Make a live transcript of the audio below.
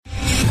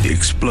The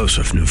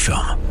explosive new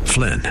film,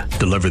 Flynn,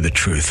 deliver the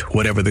truth,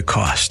 whatever the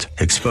cost,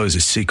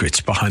 exposes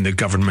secrets behind the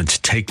government's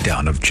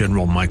takedown of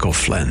General Michael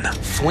Flynn.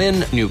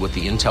 Flynn knew what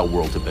the intel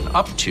world had been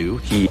up to.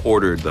 He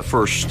ordered the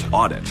first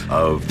audit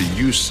of the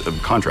use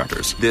of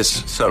contractors.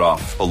 This set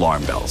off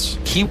alarm bells.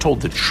 He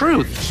told the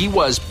truth. He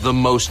was the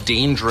most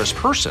dangerous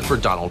person for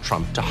Donald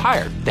Trump to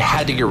hire. They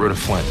had to get rid of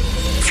Flynn.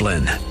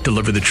 Flynn,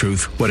 deliver the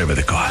truth, whatever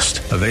the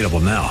cost. Available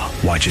now.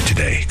 Watch it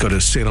today. Go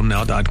to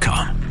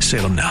salemnow.com.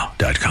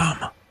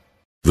 salemnow.com.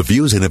 The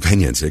views and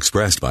opinions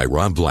expressed by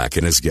Rob Black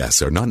and his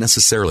guests are not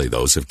necessarily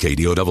those of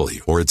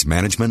KDOW or its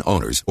management,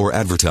 owners, or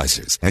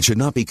advertisers and should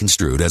not be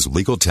construed as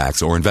legal,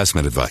 tax, or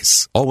investment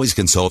advice. Always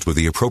consult with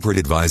the appropriate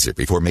advisor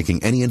before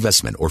making any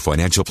investment or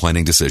financial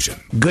planning decision.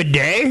 Good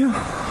day.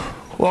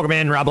 Welcome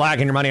in, Rob Black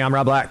and Your Money. I'm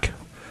Rob Black.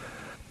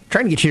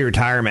 Trying to get you to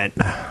retirement.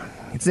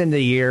 It's the end of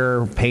the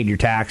year, paid your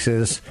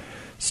taxes,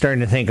 starting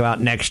to think about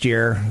next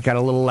year, got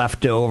a little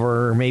left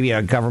over, maybe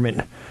a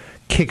government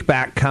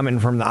kickback coming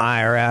from the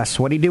IRS.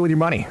 What do you do with your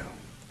money?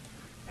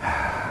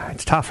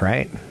 It's tough,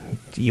 right?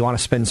 You want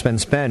to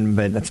spend,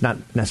 but that's not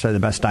necessarily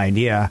the best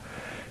idea.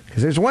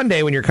 Because there's one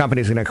day when your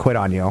company's going to quit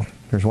on you.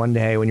 There's one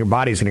day when your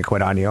body's going to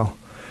quit on you.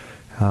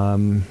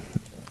 I'm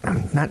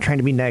not trying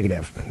to be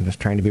negative. I'm just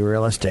trying to be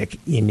realistic.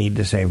 You need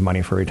to save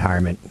money for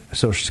retirement.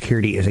 Social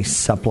Security is a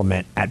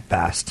supplement at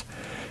best.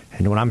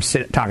 And when I'm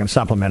talking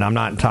supplement, I'm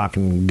not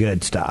talking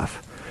good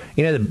stuff.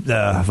 You know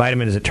the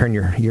vitamins that turn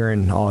your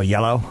urine all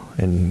yellow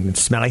and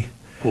it's smelly?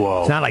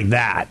 Whoa. It's not like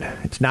that.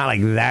 It's not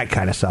like that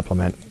kind of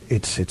supplement.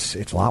 It's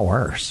a lot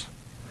worse.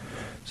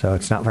 So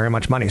it's not very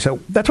much money.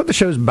 So that's what the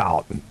show's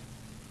about.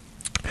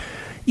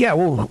 Yeah,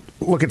 we'll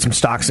look at some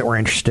stocks that we're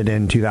interested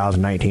in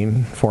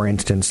 2019. For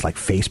instance, like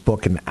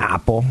Facebook and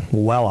Apple,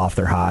 well off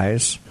their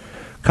highs.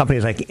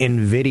 Companies like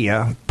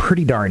NVIDIA,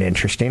 pretty darn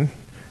interesting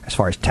as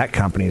far as tech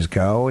companies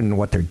go and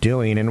what they're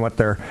doing and what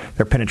their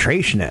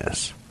penetration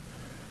is.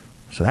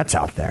 So that's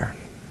out there.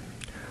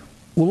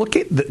 We'll look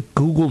at the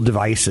Google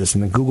devices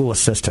and the Google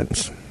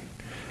Assistants.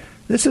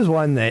 This is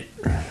one that,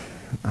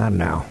 I don't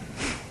know.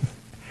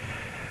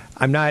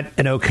 I'm not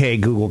an okay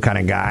Google kind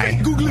of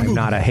guy. I'm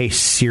not a hey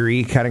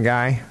Siri kind of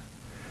guy.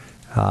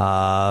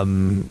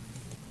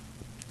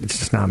 It's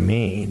just not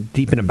me.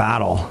 Deep in a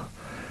battle,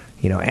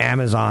 you know,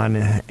 Amazon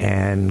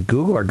and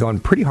Google are going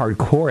pretty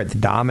hardcore at the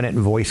dominant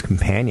voice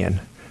companion.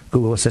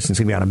 Google Assistant's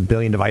going to be on 1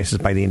 billion devices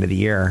by the end of the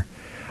year.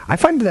 I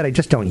find that I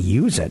just don't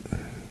use it.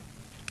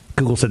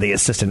 Google said the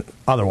assistant,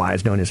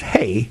 otherwise known as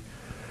Hey,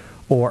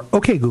 or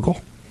OK Google,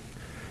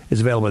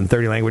 is available in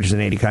 30 languages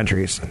in 80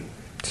 countries.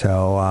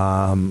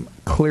 So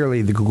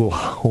clearly the Google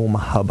Home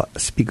Hub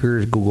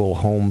speakers, Google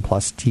Home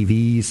Plus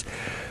TVs,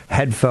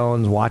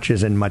 headphones,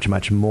 watches, and much,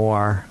 much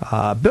more.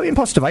 1 billion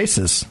plus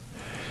devices.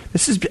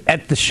 This is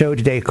at the show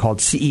today called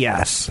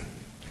CES.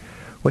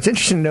 What's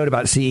interesting to note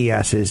about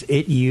CES is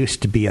it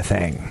used to be a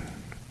thing.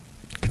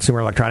 Consumer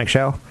Electronics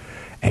Show.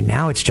 And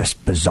now it's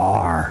just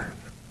bizarre.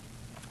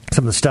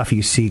 Some of the stuff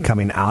you see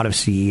coming out of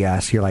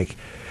CES, you're like,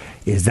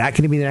 is that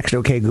going to be the next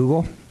OK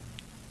Google?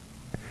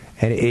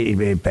 And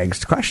it begs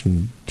the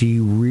question, do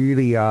you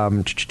really,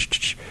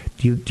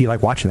 do you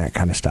like watching that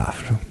kind of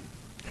stuff?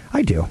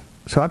 I do.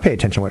 So I pay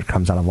attention to what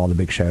comes out of all the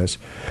big shows.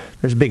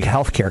 There's a big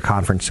healthcare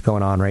conference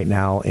going on right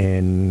now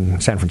in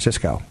San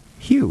Francisco.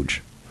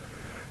 Huge.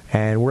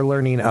 And we're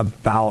learning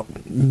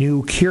about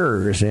new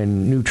cures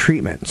and new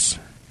treatments.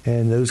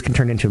 And those can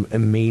turn into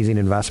amazing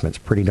investments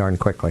pretty darn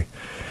quickly.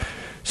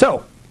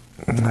 So,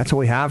 that's what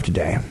we have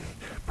today.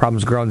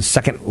 Problem's grown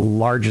second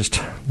longest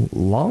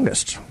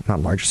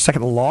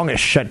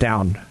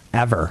shutdown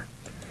ever.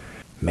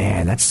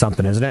 Man, that's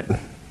something, isn't it?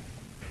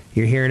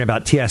 You're hearing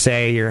about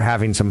TSA, you're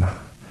having some,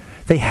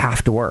 they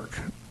have to work.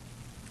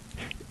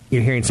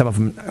 You're hearing some of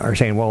them are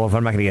saying, well, if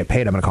I'm not going to get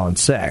paid, I'm going to call in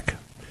sick.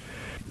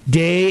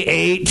 Day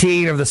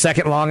 18 of the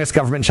second longest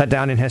government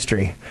shutdown in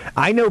history.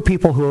 I know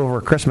people who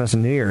over Christmas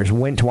and New Year's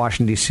went to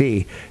Washington,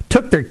 D.C.,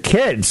 took their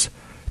kids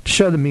to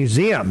show the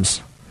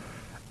museums.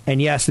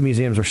 And yes, the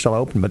museums are still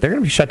open, but they're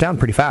going to be shut down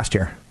pretty fast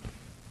here.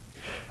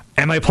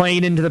 Am I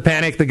playing into the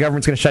panic the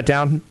government's going to shut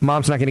down?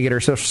 Mom's not going to get her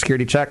Social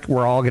Security check.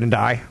 We're all going to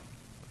die.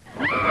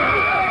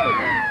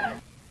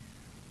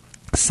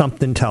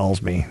 Something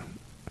tells me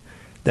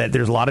that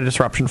there's a lot of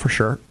disruption for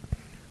sure,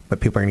 but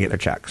people are going to get their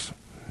checks.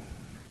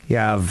 You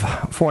have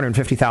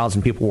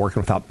 450,000 people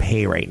working without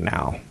pay right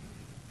now.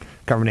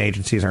 Government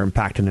agencies are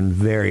impacted in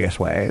various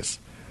ways.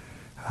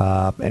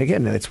 And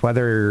again, it's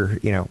whether,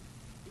 you know,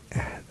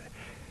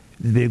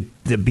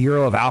 the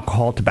Bureau of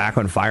Alcohol,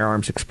 Tobacco, and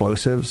Firearms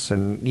Explosives,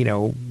 and, you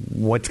know,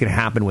 what's going to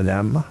happen with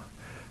them.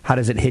 How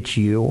does it hit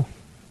you?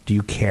 Do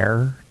you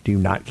care? Do you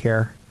not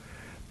care?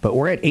 But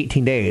we're at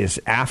 18 days.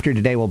 After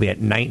today, we'll be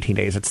at 19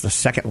 days. It's the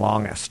second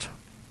longest.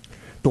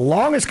 The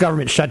longest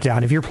government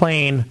shutdown, if you're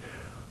playing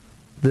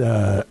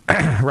the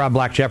Rob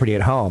Black Jeopardy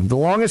at home, the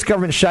longest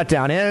government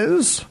shutdown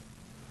is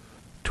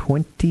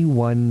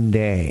 21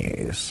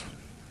 days.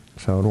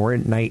 So we're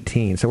at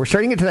 19. So we're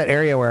starting to get to that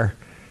area where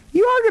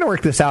you are going to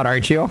work this out,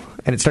 aren't you?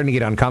 And it's starting to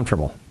get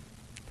uncomfortable.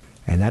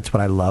 And that's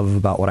what I love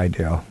about what I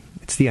do.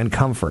 It's the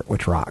uncomfort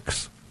which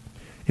rocks.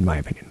 in my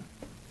opinion.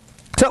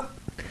 So,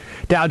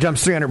 Dow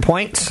jumps 300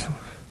 points.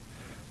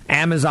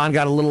 Amazon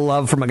got a little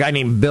love from a guy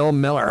named Bill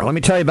Miller. Let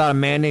me tell you about a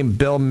man named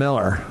Bill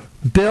Miller.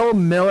 Bill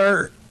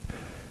Miller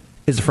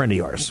is a friend of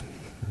yours.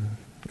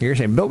 You're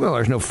saying, Bill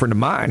Miller is no friend of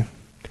mine.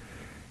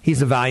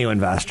 He's a value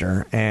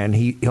investor, and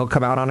he'll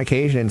come out on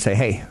occasion and say,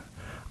 hey,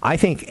 I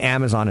think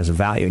Amazon is a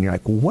value. And you're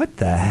like, what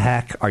the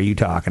heck are you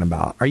talking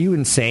about? Are you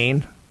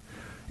insane?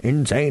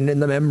 Insane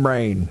in the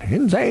membrane.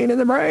 Insane in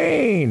the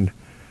brain.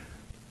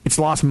 It's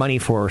lost money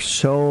for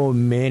so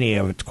many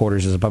of its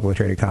quarters as a publicly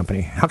traded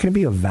company. How can it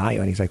be a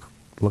value? And he's like,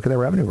 look at their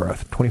revenue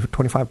growth,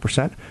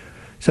 25%.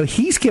 So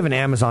he's given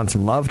Amazon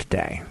some love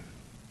today.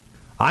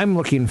 I'm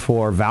looking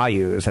for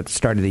values at the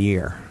start of the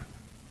year.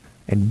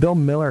 And Bill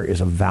Miller is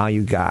a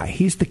value guy.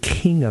 He's the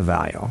king of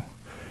value.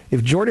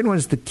 If Jordan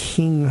was the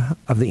king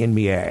of the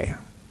NBA,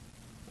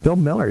 Bill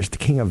Miller is the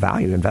king of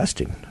value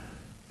investing.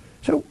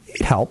 So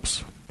it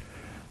helps.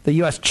 The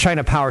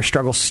U.S.-China power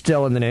struggle is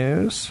still in the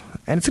news,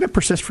 and it's going to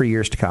persist for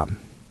years to come.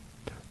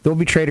 There will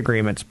be trade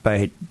agreements,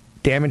 but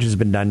damage has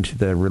been done to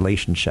the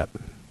relationship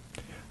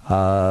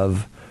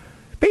of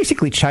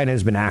basically China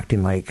has been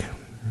acting like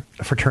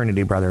a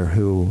fraternity brother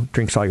who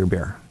drinks all your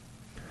beer.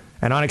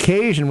 And on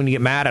occasion, when you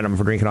get mad at him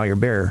for drinking all your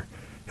beer,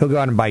 he'll go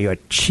out and buy you a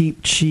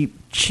cheap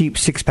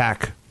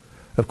six-pack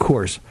of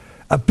Coors.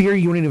 A beer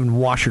you wouldn't even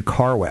wash your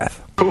car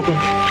with.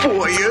 Oh,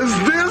 boy, is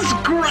this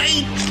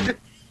great!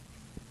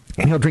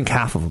 And he'll drink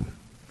half of them.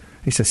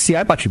 He says, see,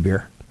 I bought you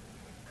beer.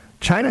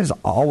 China's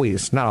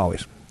always, not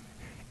always,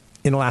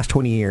 in the last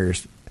 20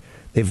 years,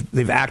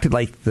 they've acted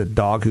like the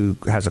dog who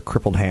has a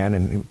crippled hand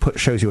and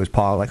shows you his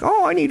paw like,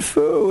 oh, I need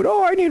food.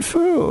 Oh, I need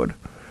food.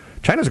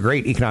 China's a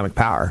great economic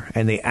power,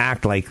 and they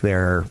act like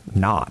they're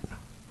not.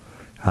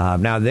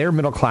 Now, their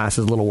middle class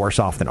is a little worse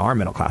off than our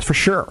middle class, for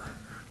sure.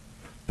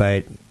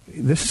 But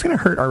this is going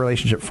to hurt our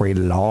relationship for a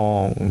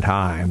long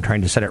time,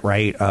 trying to set it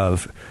right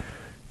of,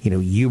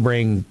 you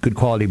bring good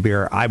quality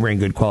beer, I bring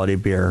good quality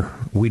beer,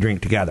 we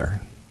drink together.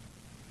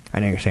 I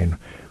know you're saying,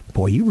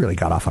 boy, you really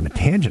got off on a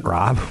tangent,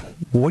 Rob.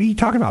 What are you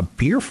talking about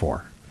beer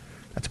for?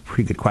 That's a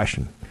pretty good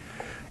question.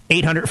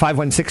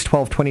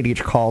 800-516-1220 to get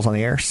your calls on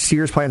the air.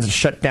 Sears plans to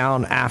shut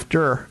down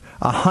after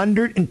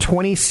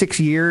 126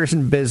 years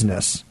in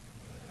business.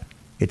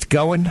 It's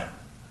gone.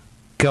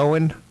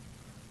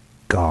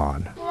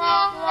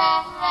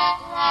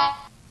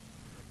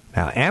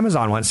 Now,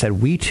 Amazon once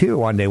said, we too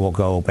one day will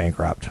go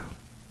bankrupt.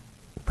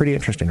 Pretty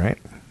interesting, right?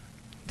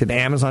 Did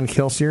Amazon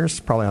kill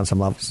Sears? Probably on some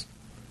levels.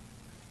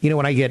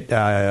 When I get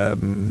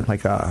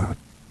like a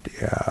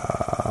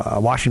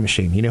washing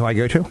machine, you know who I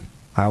go to?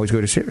 I always go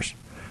to Sears.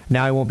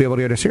 Now I won't be able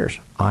to go to Sears.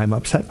 I'm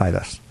upset by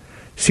this.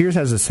 Sears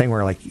has this thing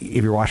where, like,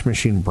 if your washing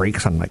machine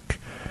breaks on like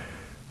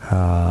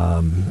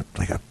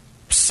a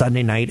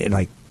Sunday night at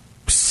like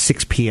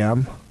 6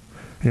 p.m.,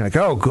 and you're like,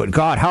 oh, good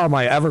God, how am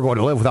I ever going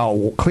to live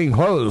without clean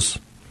clothes?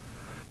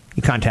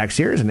 You contact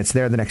Sears, and it's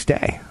there the next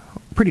day.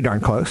 Pretty darn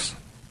close.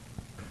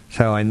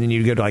 So, and then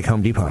you go to like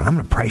Home Depot, and I'm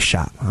going to price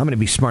shop. I'm going to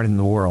be smarter than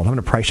the world. I'm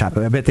going to price shop.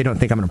 I bet they don't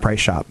think I'm going to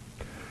price shop.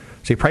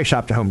 So you price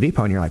shop to Home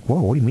Depot, and you're like,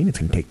 whoa, what do you mean it's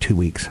going to take 2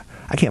 weeks?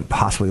 I can't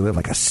possibly live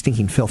like a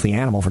stinking, filthy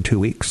animal for 2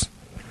 weeks.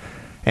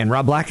 And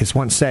Rob Black has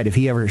once said, if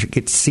he ever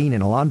gets seen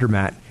in a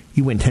laundromat,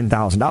 you win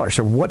 $10,000.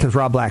 So what does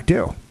Rob Black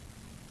do?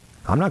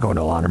 I'm not going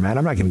to a laundromat.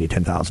 I'm not giving you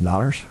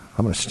 $10,000.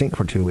 I'm going to stink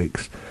for 2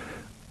 weeks.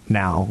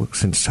 Now,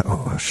 since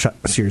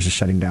Sears is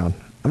shutting down.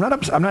 I'm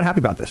not happy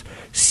about this.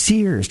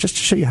 Sears, just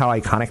to show you how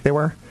iconic they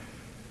were.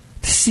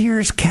 The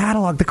Sears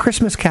catalog, the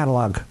Christmas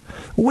catalog,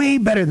 way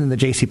better than the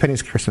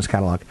JCPenney's Christmas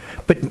catalog.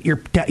 But your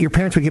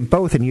parents would get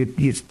both, and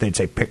they'd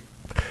say, pick,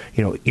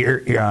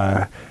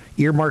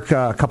 earmark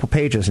a couple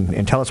pages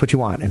and tell us what you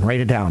want and write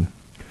it down.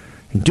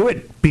 And do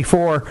it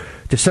before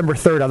December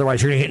 3rd,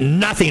 otherwise you're going to get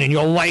nothing and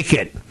you'll like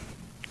it.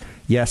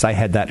 Yes, I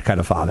had that kind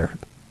of father.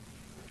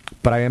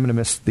 But I am going to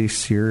miss the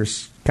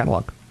Sears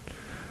catalog.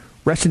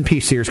 Rest in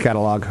peace, Sears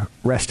catalog.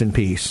 Rest in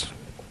peace.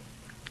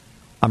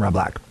 I'm Rob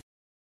Black.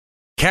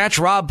 Catch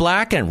Rob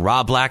Black and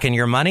Rob Black and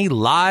Your Money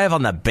live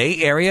on the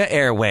Bay Area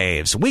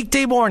airwaves,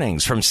 weekday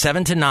mornings from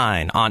 7 to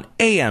 9 on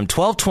AM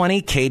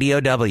 1220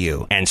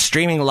 KDOW and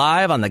streaming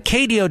live on the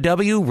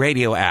KDOW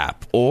radio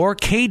app or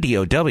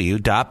KDOW.biz.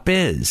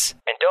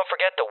 And don't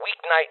forget the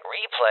weeknight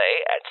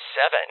replay at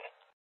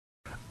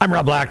 7. I'm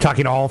Rob Black,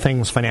 talking all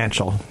things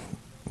financial.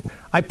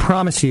 I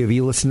promise you, if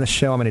you listen to this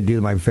show, I'm going to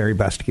do my very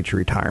best to get you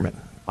retirement.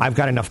 I've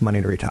got enough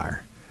money to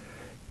retire.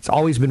 It's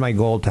always been my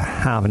goal to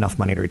have enough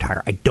money to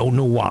retire. I don't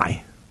know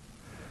why.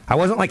 I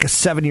wasn't like a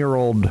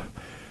 7-year-old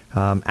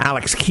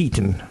Alex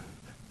Keaton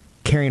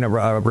carrying a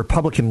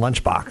Republican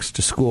lunchbox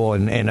to school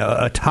and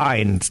a tie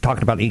and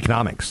talking about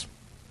economics.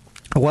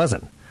 I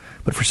wasn't.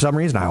 But for some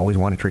reason, I always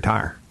wanted to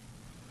retire.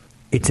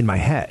 It's in my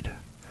head.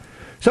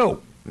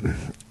 So,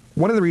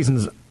 one of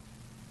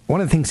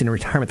the things in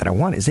retirement that I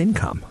want is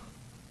income.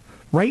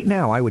 Right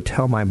now, I would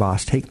tell my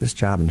boss, take this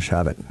job and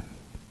shove it.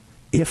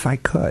 If I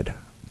could.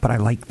 But I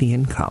like the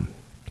income.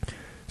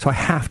 So I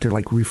have to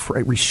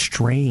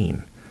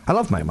restrain. I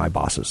love my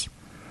bosses.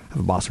 I have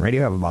a boss on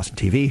radio. I have a boss on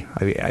TV.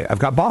 I've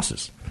got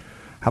bosses.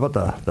 How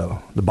about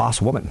the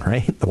boss woman,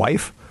 right? The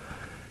wife?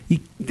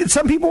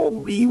 Some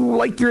people, you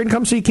like your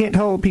income, so you can't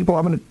tell people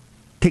I'm going to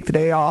take the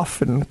day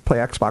off and play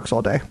Xbox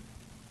all day.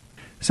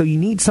 So you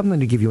need something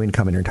to give you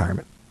income in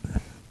retirement.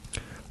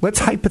 Let's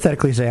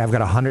hypothetically say I've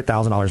got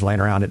 $100,000 laying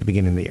around at the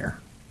beginning of the year.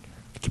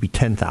 It could be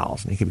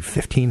 $10,000. It could be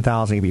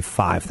 $15,000. It could be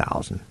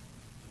 $5,000.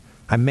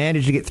 I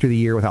managed to get through the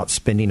year without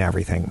spending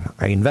everything.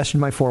 I invested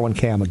in my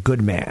 401k. I'm a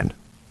good man.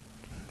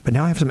 But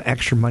now I have some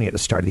extra money at the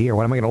start of the year.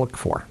 What am I going to look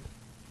for?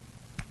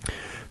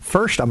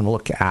 First, I'm going to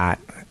look at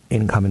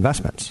income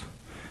investments,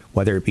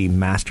 whether it be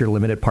master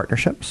limited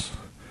partnerships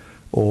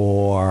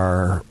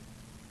or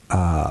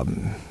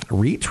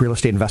REITs, real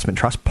estate investment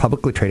trust,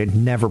 publicly traded,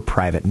 never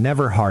private,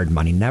 never hard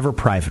money, never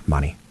private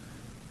money.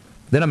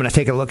 Then I'm going to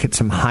take a look at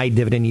some high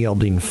dividend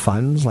yielding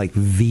funds like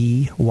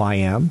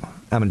VYM.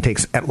 I'm going to take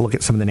a look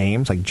at some of the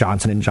names like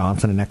Johnson &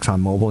 Johnson and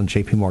ExxonMobil and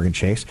JP Morgan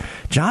Chase.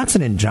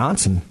 Johnson &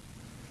 Johnson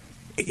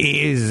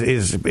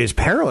is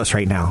perilous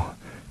right now.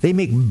 They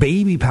make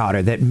baby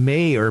powder that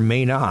may or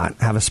may not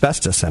have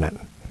asbestos in it.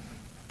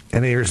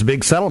 And there's a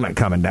big settlement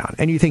coming down.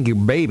 And you think your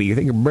baby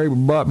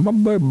butt, my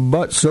baby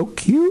butt's so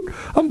cute.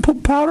 I'm going to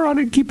put powder on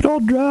it and keep it all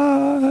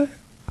dry.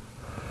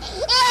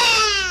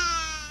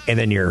 And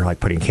then you're like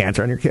putting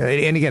cancer on your kid.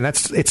 And again,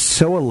 it's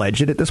so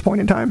alleged at this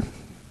point in time.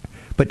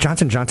 But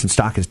Johnson & Johnson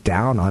stock is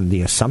down on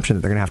the assumption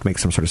that they're going to have to make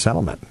some sort of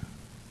settlement.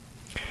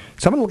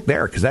 So I'm going to look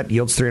there because that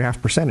yields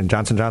 3.5%. And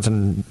Johnson &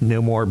 Johnson,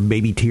 no more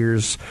baby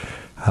tears.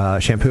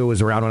 Shampoo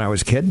was around when I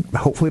was a kid.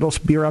 Hopefully it'll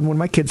be around when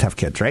my kids have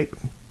kids, right?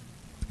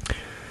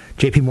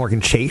 JP Morgan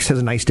Chase has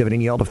a nice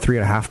dividend yield of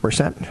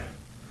 3.5%.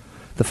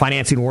 The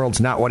financing world's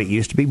not what it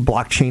used to be.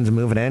 Blockchain's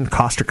moving in.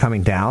 Costs are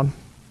coming down.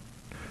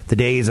 The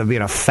days of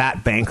being a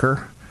fat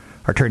banker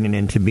are turning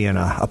into being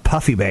a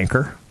puffy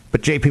banker.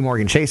 But JP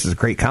Morgan Chase is a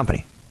great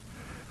company.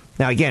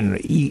 Now, again,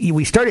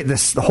 we started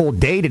this whole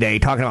day today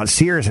talking about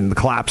Sears and the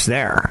collapse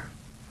there.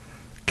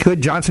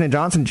 Could Johnson &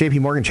 Johnson and JP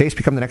Morgan Chase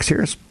become the next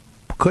Sears?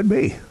 Could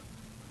be.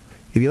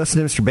 If you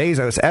listen to Mr.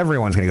 Bezos,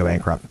 everyone's going to go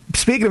bankrupt.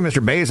 Speaking of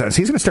Mr. Bezos,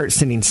 he's going to start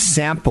sending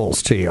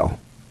samples to you.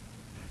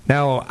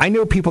 Now, I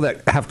know people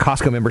that have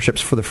Costco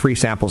memberships for the free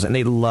samples, and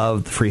they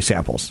love the free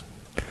samples.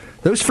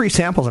 Those free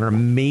samples are an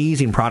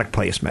amazing product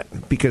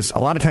placement because a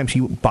lot of times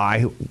you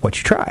buy what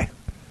you try.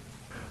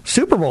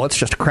 Super Bowl, it's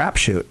just a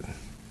crapshoot.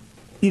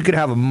 You could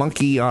have a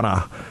monkey on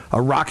a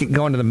rocket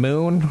going to the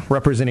moon,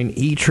 representing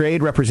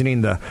E-Trade,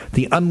 representing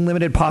the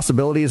unlimited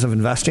possibilities of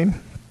investing.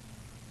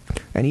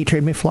 And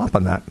E-Trade may flop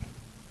on that.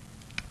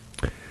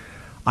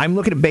 I'm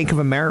looking at Bank of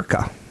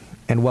America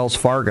and Wells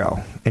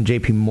Fargo and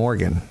JP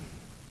Morgan.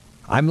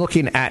 I'm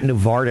looking at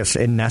Novartis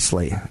and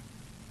Nestle.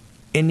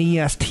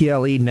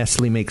 Nestle,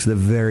 Nestle makes the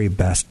very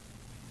best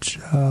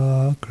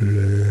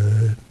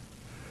chocolate.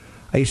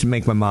 I used to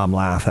make my mom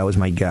laugh. That was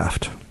my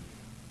gift.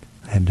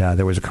 And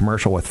there was a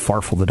commercial with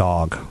Farfel the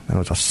dog. And it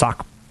was a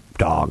sock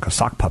dog, a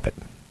sock puppet.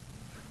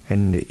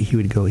 And he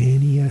would go,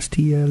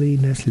 Nestle,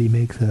 Nestle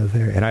makes the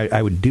very... And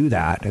I would do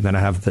that, and then I'd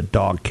have the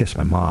dog kiss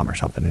my mom or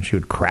something, and she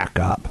would crack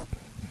up.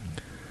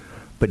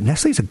 But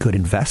Nestle's a good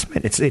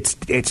investment.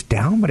 It's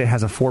down, but it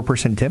has a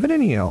 4%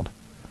 dividend yield.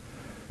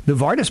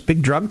 Novartis,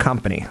 big drug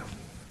company.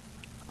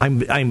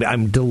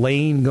 I'm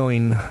delaying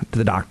going to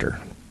the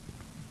doctor,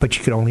 but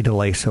you can only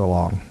delay so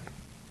long.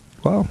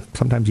 Well,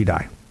 sometimes you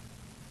die.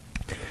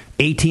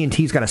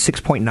 AT&T's got a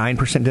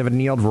 6.9%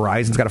 dividend yield.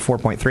 Verizon's got a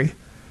 4.3%.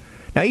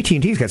 Now,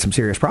 AT&T's got some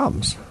serious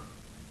problems.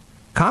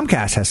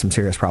 Comcast has some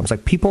serious problems.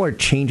 Like, people are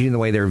changing the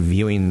way they're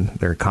viewing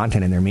their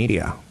content in their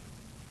media.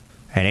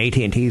 And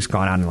AT&T's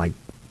gone on and, like,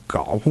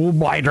 go, we'll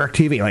buy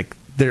DirecTV. Like,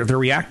 they're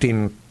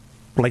reacting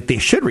like they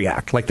should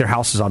react, like their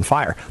house is on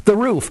fire. The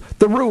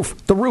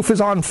roof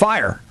is on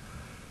fire.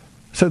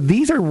 So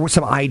these are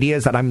some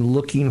ideas that I'm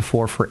looking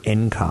for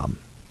income.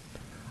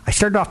 I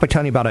started off by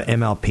telling you about an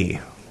MLP.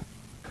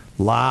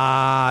 A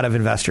lot of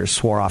investors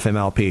swore off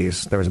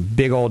MLPs. There was a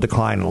big old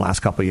decline in the last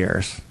couple of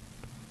years.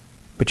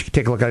 But you can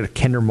take a look at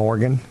Kinder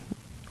Morgan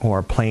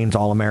or Plains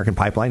All-American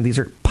Pipeline. These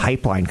are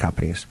pipeline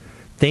companies.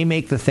 They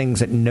make the things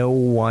that no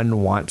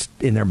one wants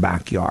in their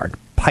backyard.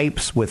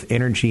 Pipes with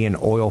energy and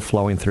oil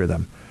flowing through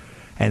them.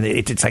 And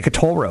it's like a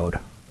toll road.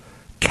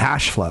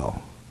 Cash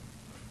flow.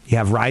 You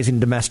have rising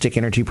domestic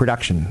energy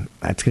production.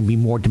 That's going to be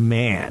more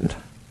demand.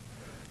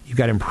 You've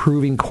got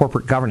improving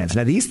corporate governance.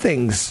 Now, these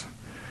things,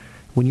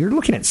 when you're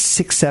looking at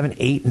 6, 7,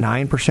 8,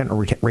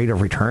 9% rate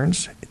of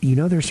returns, you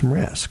know there's some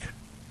risk.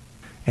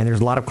 And there's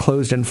a lot of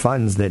closed-end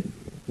funds that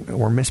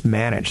were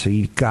mismanaged, so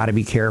you've got to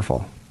be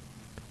careful.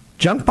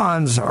 Junk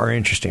bonds are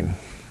interesting.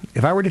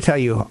 If I were to tell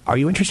you, are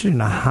you interested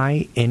in a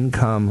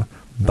high-income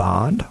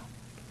bond?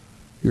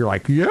 You're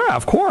like, yeah,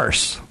 of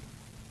course.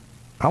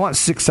 I want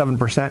 6,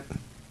 7%.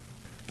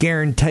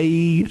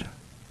 Guaranteed.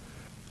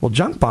 Well,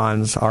 junk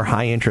bonds are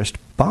high-interest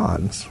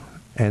bonds,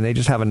 and they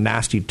just have a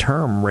nasty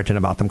term written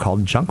about them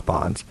called junk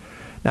bonds.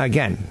 Now,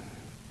 again,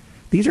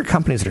 these are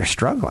companies that are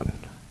struggling.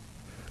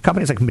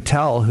 Companies like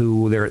Mattel,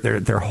 who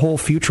their whole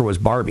future was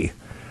Barbie,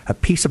 a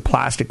piece of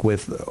plastic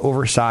with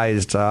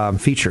oversized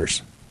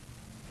features.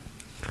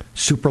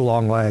 Super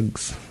long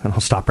legs, and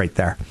I'll stop right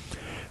there.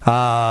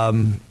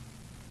 So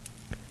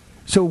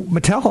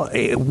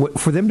Mattel,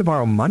 for them to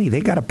borrow money,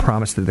 they got to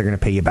promise that they're going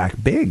to pay you back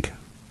big.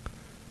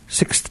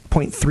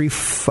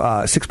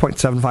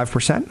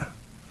 6.75%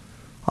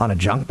 on a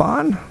junk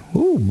bond?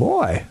 Ooh,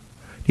 boy.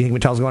 Do you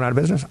think Mattel's going out of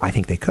business? I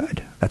think they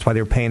could. That's why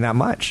they were paying that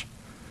much.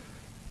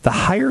 The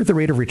higher the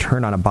rate of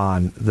return on a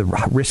bond, the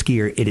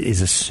riskier it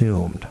is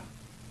assumed.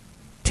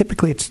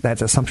 Typically,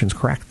 that assumption's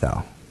correct,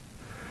 though.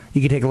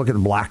 You can take a look at the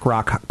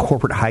BlackRock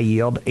Corporate High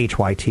Yield,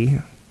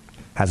 HYT.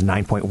 Has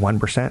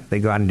 9.1%. They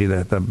go out and do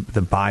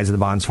the buys of the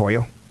bonds for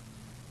you.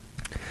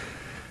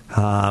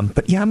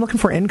 But yeah, I'm looking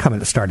for income at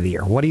the start of the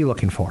year. What are you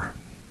looking for?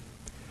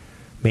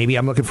 Maybe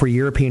I'm looking for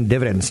European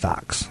dividend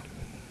stocks.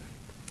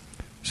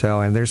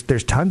 So, and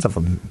there's tons of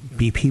them.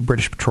 BP,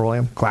 British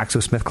Petroleum,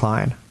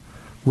 GlaxoSmithKline,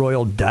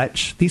 Royal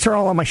Dutch. These are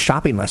all on my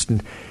shopping list,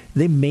 and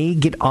they may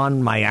get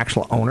on my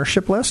actual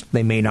ownership list.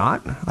 They may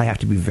not. I have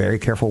to be very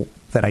careful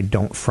that I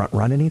don't front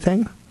run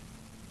anything.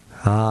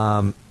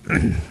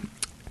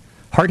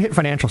 Hard-hit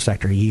financial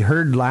sector. You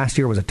heard last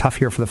year was a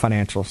tough year for the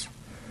financials.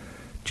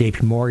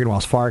 JP Morgan,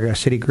 Wells Fargo,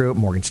 Citigroup,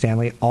 Morgan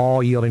Stanley,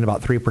 all yielding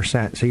about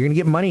 3%. So you're going to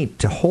get money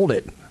to hold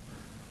it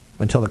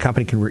until the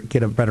company can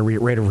get a better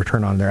rate of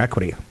return on their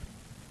equity.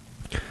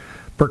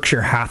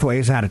 Berkshire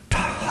Hathaway's had a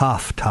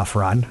tough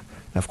run.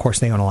 And of course,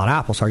 they own a lot of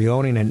Apples. Are you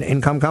owning an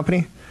income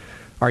company?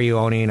 Are you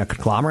owning a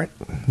conglomerate?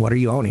 What are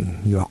you owning?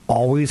 You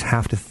always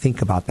have to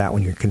think about that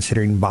when you're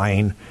considering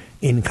buying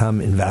income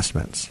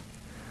investments.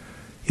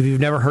 If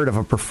you've never heard of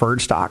a preferred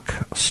stock,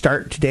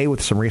 start today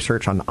with some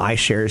research on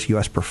iShares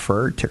U.S.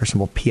 Preferred, ticker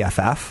symbol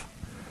PFF.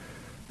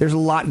 There's a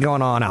lot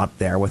going on out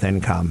there with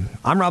income.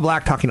 I'm Rob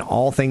Black, talking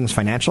all things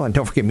financial, and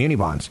don't forget muni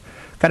bonds.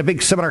 Got a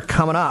big seminar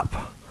coming up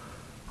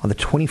on the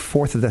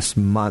 24th of this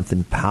month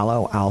in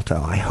Palo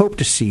Alto. I hope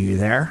to see you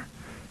there.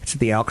 It's at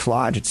the Elks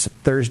Lodge. It's a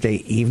Thursday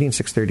evening,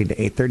 6:30 to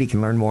 8:30. You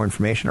can learn more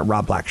information at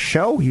Rob Black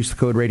Show. Use the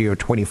code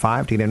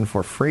Radio25 to get in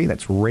for free.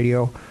 That's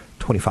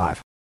Radio25.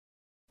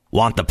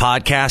 Want the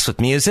podcast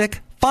with music?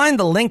 Find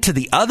the link to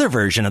the other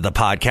version of the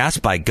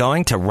podcast by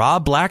going to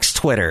Rob Black's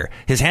Twitter.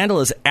 His handle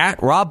is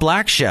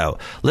 @RobBlackShow.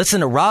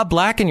 Listen to Rob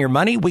Black and Your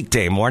Money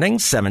weekday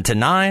mornings, 7 to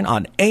 9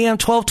 on AM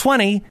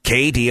 1220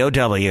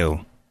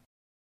 KDOW.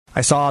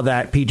 I saw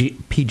that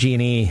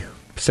PG&E,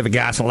 Pacific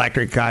Gas and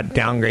Electric, got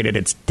downgraded.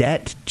 Its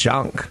debt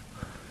junk.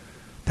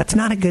 That's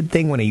not a good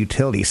thing when a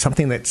utility,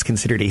 something that's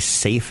considered a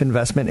safe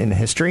investment in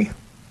history,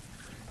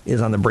 is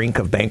on the brink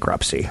of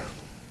bankruptcy.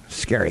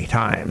 Scary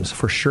times,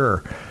 for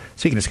sure.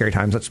 Speaking of scary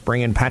times, let's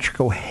bring in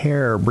Patrick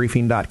O'Hare,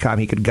 Briefing.com.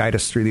 He could guide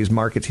us through these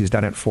markets. He's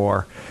done it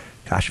for,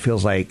 gosh, it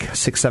feels like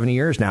 6-7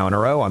 years now in a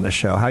row on this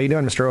show. How you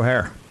doing, Mr.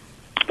 O'Hare?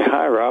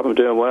 Hi, Rob. I'm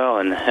doing well,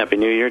 and Happy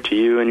New Year to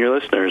you and your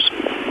listeners.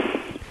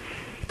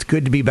 It's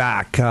good to be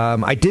back.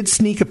 I did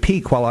sneak a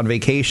peek while on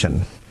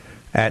vacation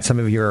at some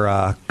of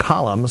your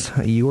columns.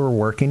 You were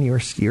working.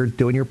 You're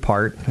doing your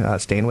part,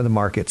 staying with the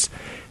markets.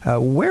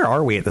 Where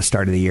are we at the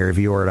start of the year, if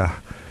you were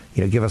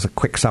to give us a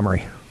quick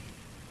summary?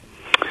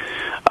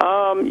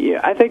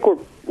 Yeah, I think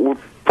we're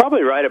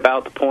probably right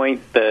about the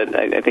point that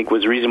I think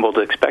was reasonable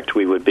to expect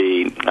we would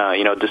be.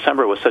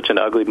 December was such an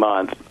ugly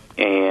month,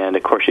 and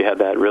of course you had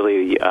that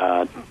really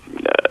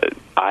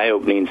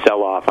eye-opening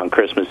sell-off on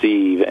Christmas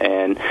Eve,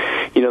 and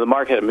the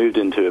market had moved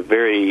into a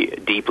very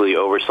deeply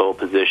oversold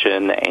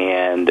position,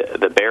 and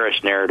the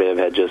bearish narrative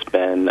had just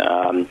been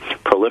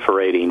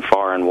proliferating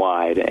far and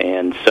wide,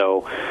 and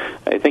so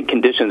I think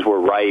conditions were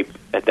ripe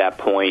at that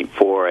point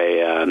for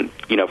a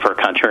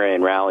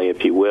contrarian rally,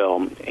 if you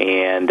will,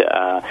 and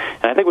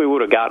I think we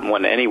would have gotten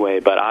one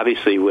anyway, but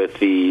obviously with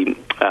the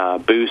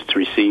boosts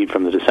received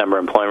from the December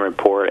employment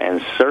report,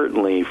 and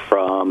certainly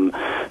from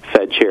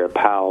Fed Chair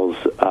Powell's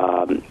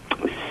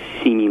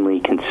seemingly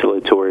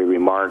conciliatory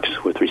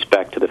remarks with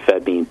respect to the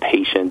Fed being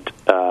patient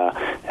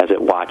as it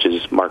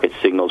watches market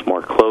signals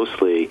more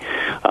closely,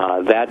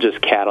 that just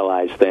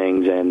catalyzed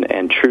things,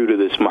 and true to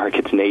this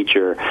market's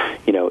nature,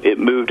 it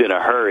moved in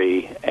a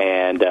hurry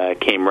and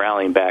came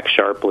rallying back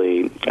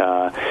sharply,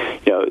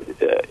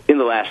 in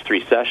the last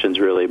three sessions,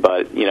 really,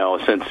 but,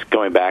 since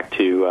going back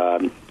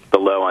to the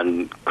low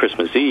on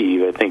Christmas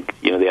Eve, I think,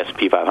 the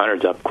S&P 500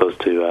 is up close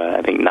to,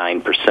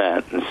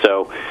 9%. And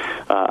so,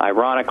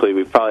 ironically,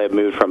 we probably have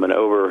moved from an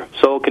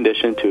oversold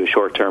condition to a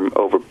short-term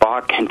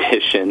overbought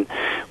condition,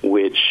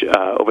 which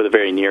over the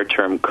very near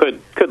term could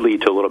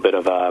lead to a little bit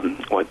of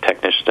what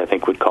technicians, I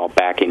think, would call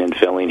backing and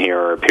filling here,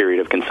 or a period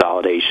of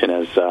consolidation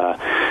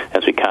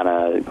as we kind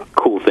of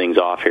cool things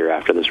off here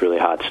after this really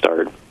hot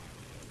start.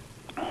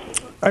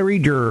 I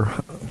read your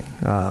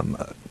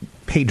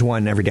page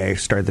one every day,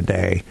 start of the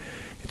day.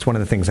 It's one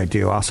of the things I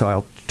do. Also,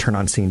 I'll turn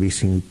on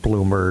CNBC,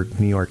 Bloomberg,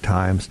 New York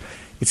Times.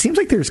 It seems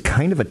like there's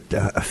kind of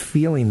a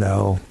feeling,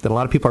 though, that a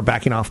lot of people are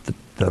backing off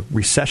the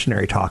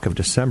recessionary talk of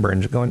December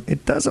and just going,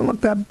 it doesn't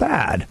look that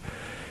bad.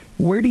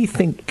 Where do you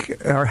think,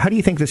 or how do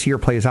you think this year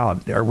plays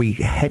out? Are we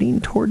heading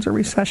towards a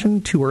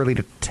recession? Too early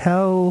to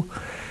tell?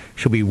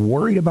 Should we be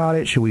worried about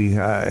it? Should we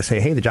say,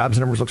 hey, the jobs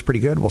numbers looks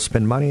pretty good, we'll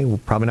spend money, we're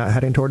probably not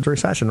heading towards a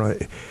recession?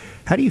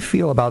 How do you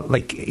feel about,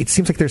 like, it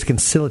seems like there's a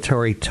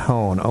conciliatory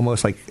tone,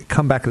 almost like,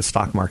 come back to the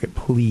stock market,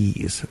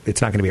 please.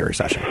 It's not going to be a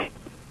recession.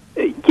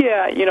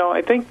 Yeah,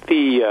 I think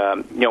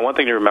one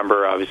thing to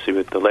remember, obviously,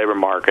 with the labor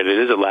market, it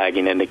is a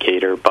lagging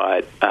indicator,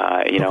 but,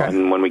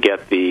 and when we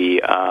get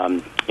the,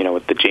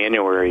 with the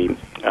January,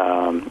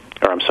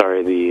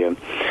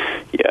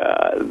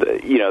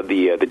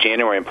 the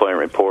January employment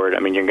report, I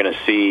mean, you're going to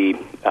see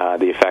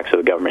the effects of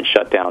the government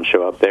shutdown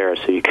show up there,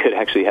 so you could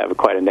actually have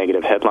quite a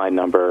negative headline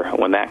number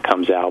when that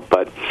comes out.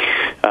 But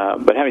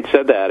having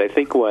said that, I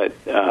think what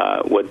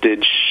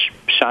did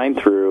shine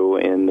through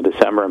in the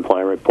December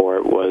employment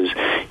report was,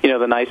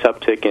 the nice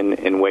uptick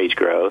in wage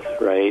growth,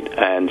 right?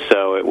 And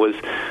so it was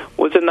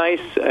a nice,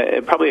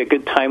 probably a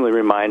good timely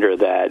reminder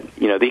that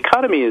the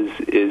economy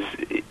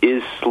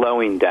is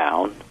slowing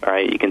down,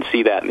 right? You can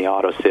see that in the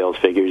auto sales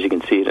figures. You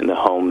can see it in the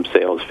home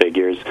sales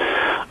figures.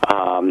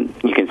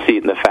 You can see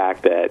it in the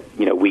fact that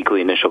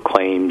weekly initial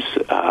claims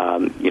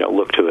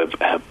look to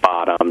have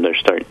bottomed.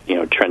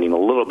 They're trending a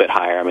little bit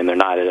higher. I mean, they're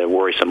not at a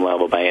worrisome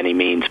level by any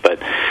means, but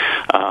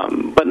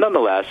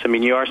nonetheless, I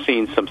mean, you are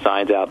seeing some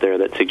signs out there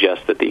that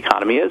suggest that the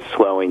economy is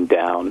slowing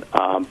down.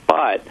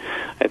 But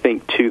I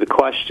think to the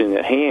question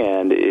at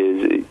hand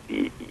is,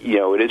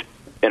 it is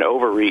an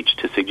overreach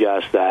to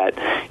suggest that,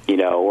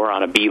 we're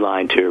on a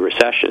beeline to a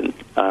recession.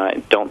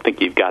 I don't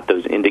think you've got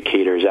those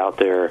indicators out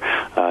there,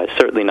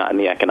 certainly not in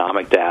the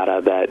economic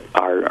data, that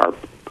are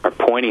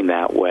pointing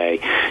that way.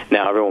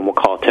 Now, everyone will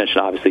call attention,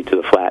 obviously, to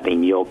the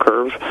flattening yield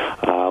curve,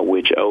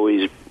 which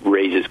always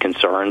raises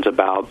concerns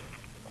about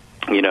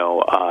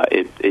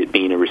it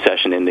being a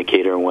recession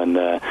indicator when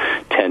the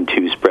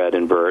 10-2 spread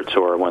inverts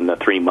or when the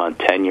 3-month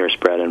 10-year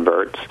spread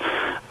inverts.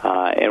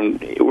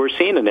 And we're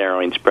seeing a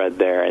narrowing spread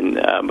there. And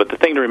but the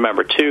thing to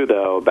remember, too,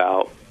 though,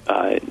 about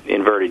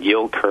inverted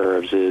yield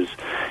curves is,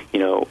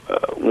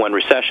 when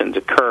recessions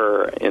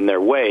occur in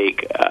their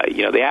wake,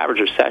 the average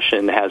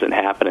recession hasn't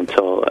happened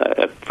until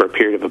for a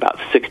period of about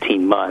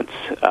 16 months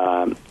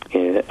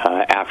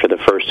after the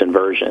first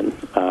inversion.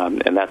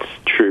 And that's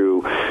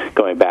true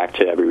going back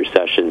to every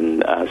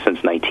recession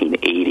since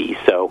 1980.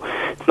 So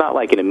it's not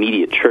like an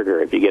immediate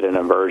trigger if you get an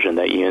inversion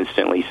that you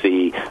instantly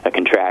see a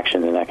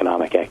contraction in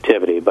economic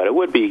activity. But it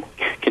would be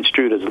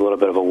construed as a little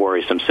bit of a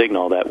worrisome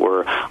signal that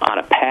we're on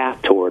a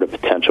path toward a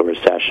potential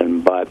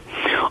recession. But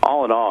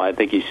all in all, I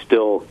think you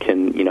still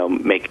can,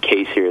 make a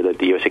case here that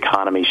the U.S.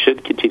 economy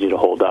should continue to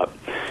hold up,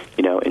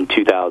 in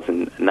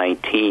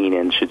 2019,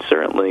 and should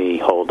certainly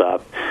hold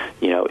up,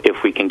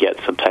 if we can get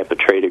some type of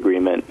trade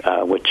agreement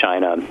with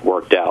China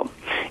worked out,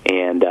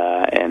 and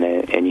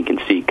you can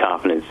see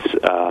confidence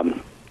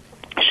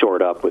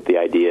shored up with the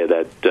idea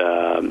that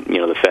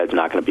the Fed's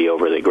not going to be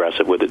overly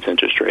aggressive with its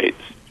interest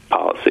rates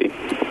policy.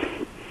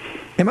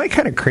 Am I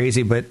kind of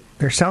crazy? But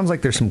there sounds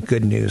like there's some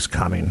good news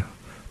coming.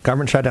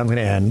 Government shutdown's going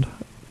to end.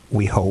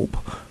 We hope.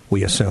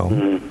 We assume.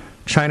 Mm-hmm.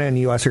 China and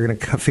the U.S. are going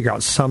to figure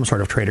out some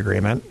sort of trade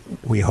agreement.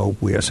 We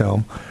hope. We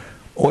assume.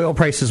 Oil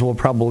prices will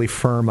probably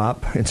firm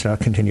up instead of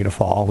continue to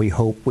fall. We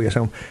hope, we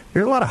assume.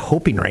 There's a lot of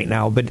hoping right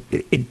now, but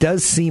it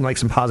does seem like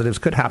some positives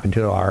could happen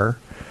to our,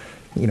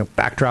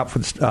 backdrop for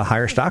the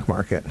higher stock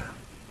market.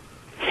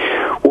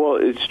 Well,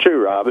 it's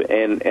true, Rob,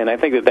 and I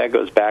think that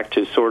goes back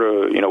to sort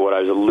of, what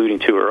I was alluding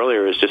to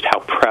earlier, is just how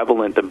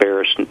prevalent the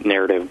bearish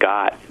narrative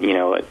got,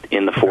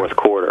 in the fourth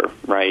quarter,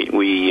 right?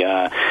 We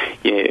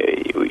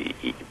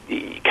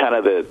kind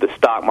of the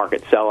stock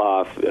market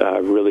sell-off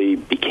really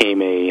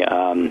became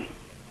a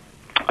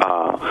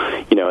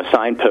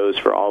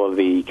signpost for all of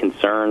the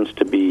concerns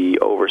to be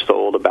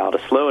oversold about a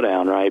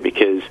slowdown, right?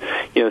 Because,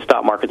 the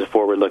stock market's a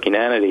forward-looking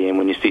entity, and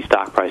when you see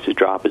stock prices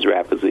drop as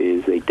rapidly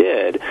as they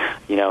did,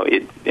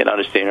 it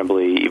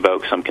understandably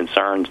evokes some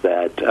concerns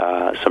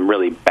that some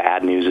really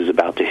bad news is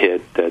about to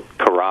hit that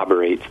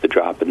corroborates the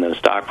drop in those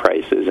stock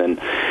prices. And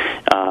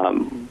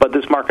but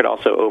this market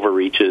also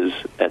overreaches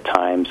at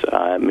times,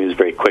 moves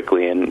very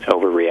quickly and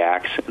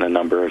overreacts in a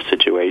number of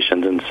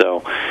situations. And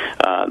so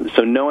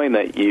knowing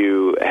that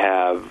you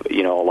have,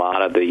 a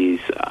lot of these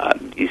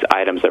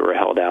items that were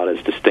held out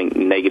as distinct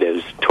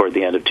negatives toward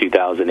the end of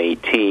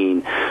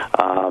 2018,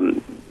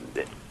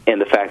 and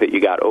the fact that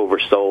you got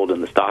oversold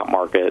in the stock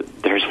market,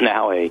 there's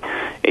now a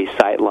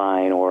sight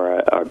line or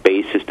a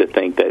basis to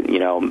think that,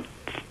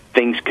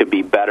 things could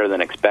be better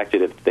than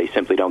expected if they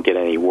simply don't get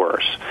any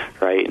worse,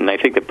 right? And I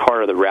think that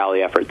part of the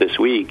rally effort this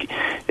week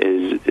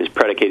is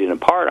predicated in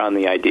part on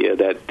the idea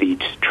that the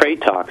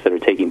trade talks that are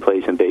taking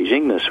place in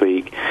Beijing this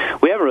week,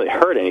 we haven't really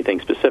heard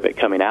anything specific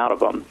coming out of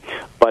them.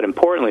 But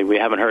importantly, we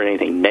haven't heard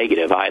anything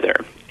negative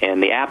either.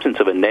 And the absence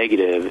of a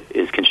negative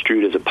is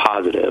construed as a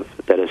positive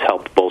that has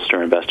helped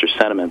bolster investor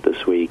sentiment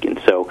this week.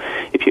 And so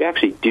if you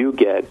actually do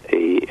get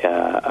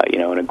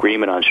an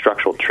agreement on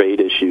structural trade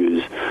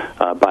issues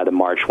by the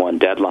March 1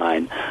 deadline,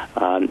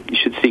 you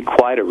should see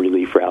quite a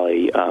relief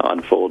rally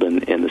unfold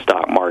in the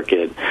stock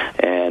market,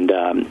 and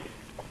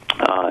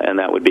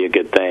that would be a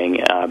good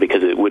thing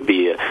because it would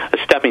be a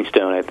stepping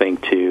stone, I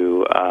think,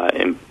 to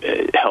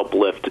help help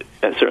lift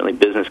certainly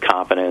business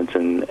confidence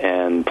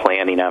and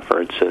planning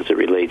efforts as it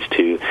relates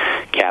to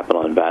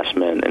capital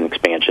investment and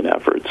expansion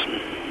efforts.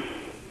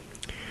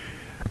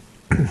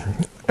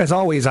 As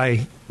always,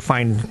 I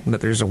find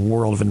that there's a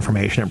world of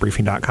information at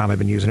Briefing.com. I've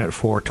been using it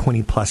for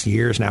 20-plus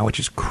years now, which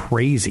is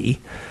crazy.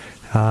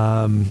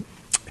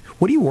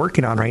 What are you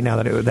working on right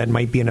now that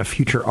might be in a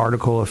future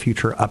article, a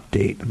future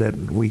update that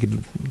we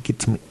could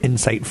get some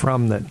insight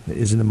from that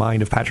is in the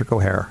mind of Patrick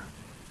O'Hare?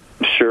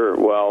 Sure.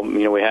 Well,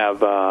 we have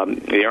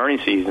the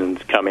earnings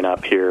season's coming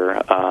up here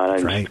in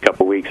just a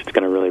couple of weeks. It's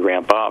going to really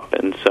ramp up,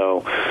 and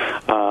so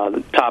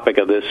the topic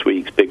of this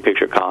week's Big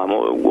Picture column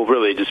will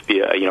really just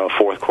be a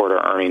fourth quarter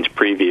earnings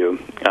preview.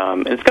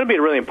 And it's going to be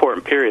a really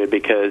important period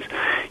because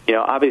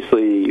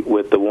obviously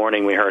with the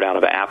warning we heard out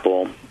of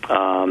Apple,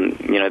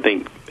 I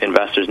think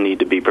investors need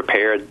to be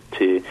prepared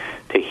to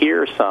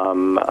hear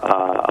some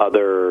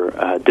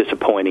other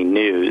disappointing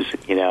news.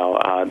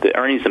 The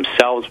earnings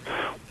themselves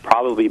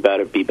probably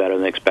be better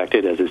than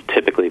expected, as is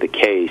typically the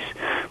case.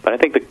 But I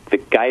think the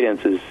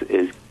guidance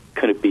is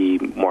going to be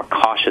more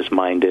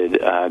cautious-minded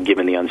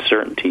given the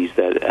uncertainties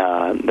that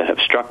have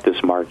struck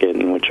this market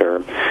and which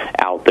are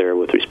out there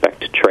with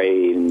respect to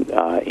trade and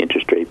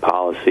interest rate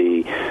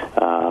policy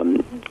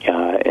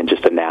and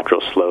just a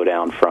natural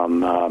slowdown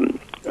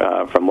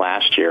from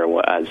last year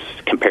as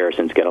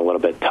comparisons get a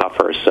little bit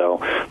tougher. So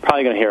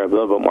probably going to hear a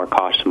little bit more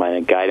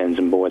cautious-minded guidance,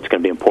 and what's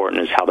going to be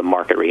important is how the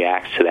market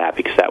reacts to that,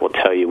 because that will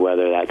tell you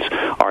whether that's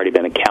already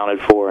been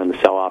accounted for in the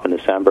sell-off in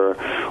December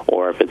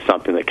or if it's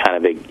something that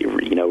kind of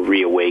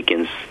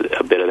reawakens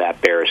a bit of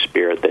that bearish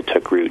spirit that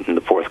took root in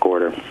the fourth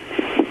quarter.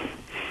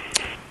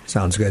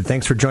 Sounds good.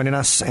 Thanks for joining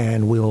us,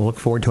 and we'll look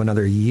forward to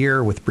another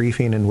year with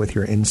Briefing and with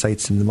your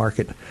insights in the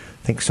market.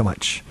 Thanks so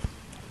much.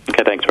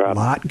 Okay, thanks, Rob.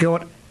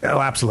 Oh,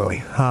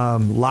 absolutely. A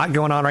lot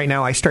going on right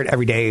now. I start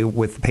every day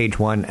with page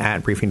one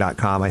at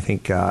Briefing.com. I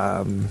think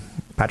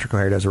Patrick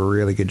O'Hare does a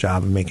really good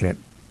job of making it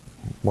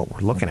what we're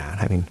looking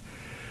at. I mean,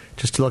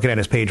 just looking at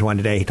his page one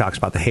today, he talks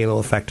about the halo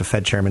effect of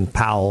Fed Chairman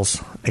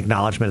Powell's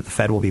acknowledgement that the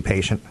Fed will be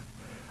patient,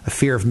 a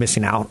fear of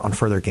missing out on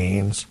further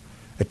gains,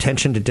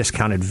 attention to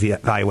discounted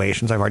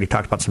valuations. I've already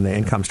talked about some of the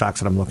income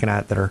stocks that I'm looking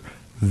at that are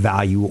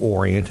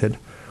value-oriented.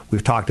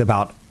 We've talked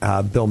about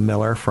Bill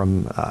Miller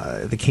from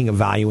the King of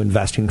Value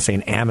Investing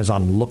saying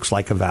Amazon looks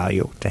like a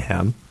value to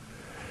him.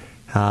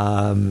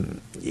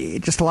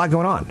 Just a lot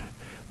going on.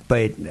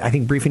 But I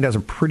think Briefing does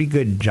a pretty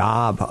good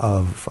job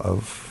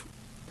of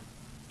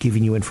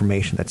giving you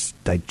information that's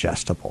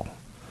digestible.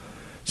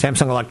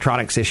 Samsung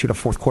Electronics issued a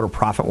fourth quarter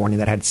profit warning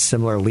that had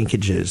similar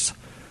linkages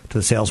to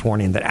the sales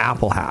warning that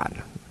Apple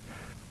had.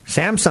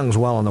 Samsung's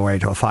well on the way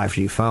to a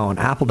 5G phone.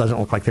 Apple doesn't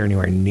look like they're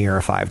anywhere near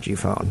a 5G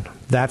phone.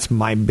 That's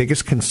my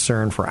biggest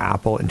concern for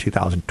Apple in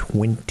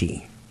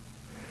 2020.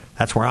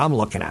 That's where I'm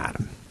looking at.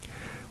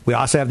 We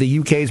also have the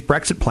UK's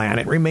Brexit plan.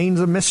 It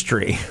remains a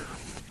mystery.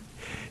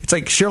 It's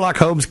like Sherlock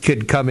Holmes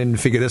could come in and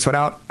figure this one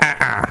out.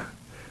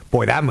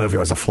 Boy, that movie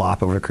was a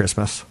flop over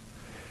Christmas.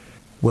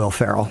 Will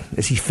Ferrell.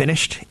 Is he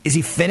finished?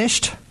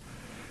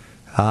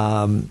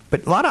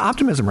 But a lot of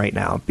optimism right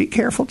now. Be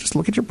careful. Just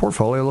look at your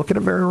portfolio. Look at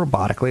it very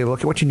robotically. Look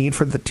at what you need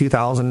for the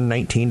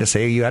 2019 to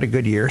say you had a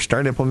good year.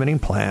 Start implementing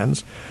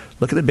plans.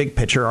 Look at the big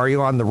picture. Are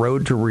you on the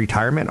road to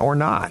retirement or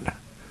not?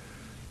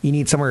 You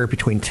need somewhere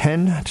between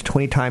 10 to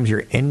 20 times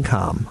your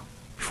income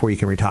before you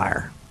can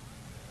retire.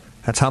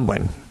 That's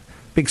humbling.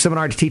 Big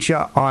seminar to teach you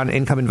on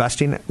income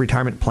investing,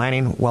 retirement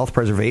planning, wealth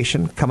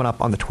preservation, coming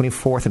up on the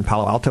 24th in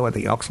Palo Alto at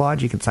the Elks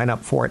Lodge. You can sign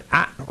up for it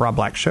at Rob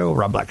Black Show,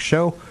 Rob Black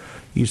Show.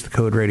 Use the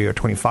code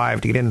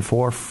radio25 to get in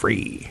for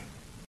free.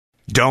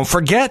 Don't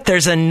forget,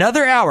 there's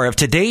another hour of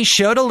today's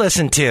show to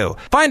listen to.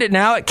 Find it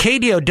now at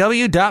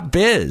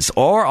KDOW.biz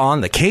or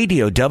on the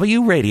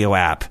KDOW radio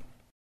app.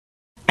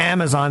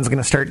 Amazon's going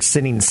to start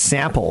sending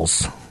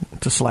samples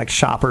to select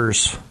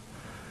shoppers'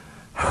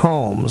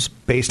 homes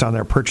based on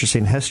their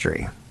purchasing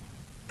history.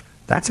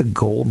 That's a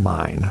gold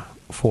mine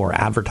for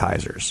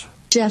advertisers.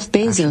 Jeff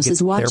Bezos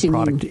is watching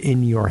their product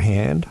in your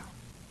hand.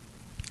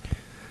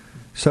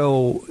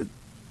 So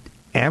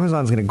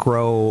Amazon's going to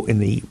grow in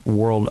the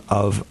world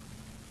of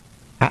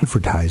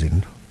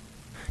advertising.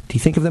 Do you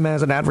think of them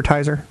as an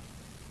advertiser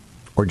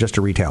or just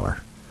a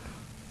retailer?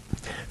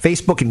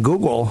 Facebook and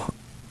Google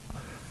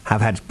have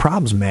had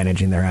problems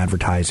managing their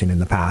advertising in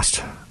the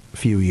past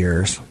few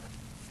years.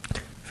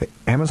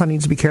 Amazon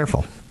needs to be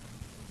careful.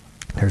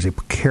 There's a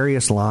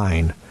precarious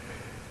line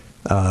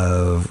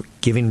of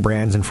giving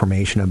brands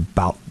information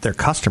about their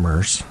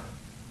customers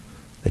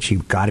that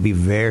you've got to be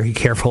very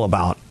careful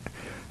about.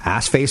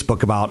 Ask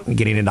Facebook about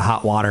getting into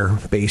hot water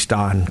based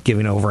on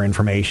giving over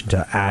information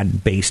to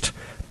ad-based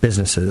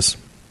businesses.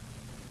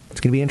 It's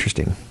going to be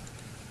interesting.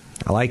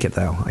 I like it,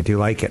 though. I do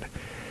like it.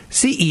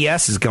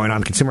 CES is going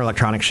on, Consumer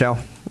Electronics Show.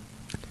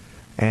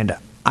 And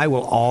I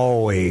will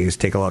always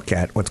take a look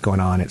at what's going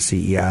on at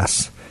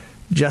CES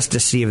just to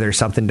see if there's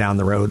something down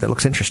the road that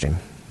looks interesting,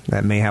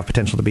 that may have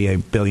potential to be a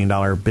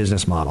billion-dollar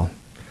business model.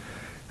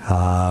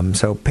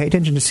 So pay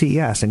attention to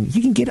CES. And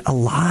you can get a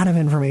lot of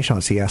information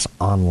on CES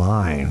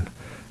online.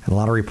 And a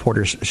lot of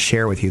reporters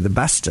share with you the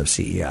best of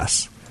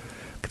CES.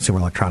 Consumer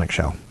Electronics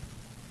Show.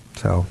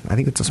 So I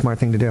think it's a smart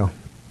thing to do.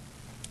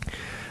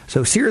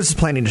 So Sears is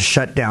planning to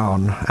shut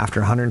down after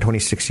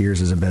 126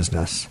 years as a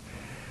business.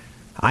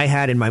 I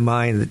had in my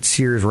mind that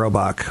Sears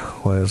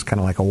Roebuck was kind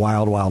of like a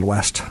wild, wild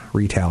west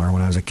retailer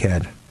when I was a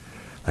kid.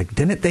 Like,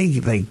 didn't they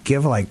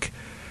give, like,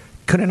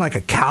 couldn't like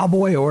a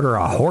cowboy order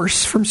a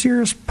horse from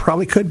Sears?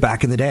 Probably could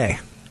back in the day.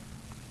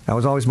 That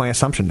was always my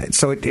assumption.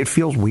 So it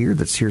feels weird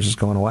that Sears is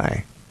going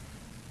away.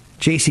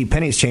 J.C.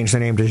 Penney's changed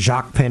their name to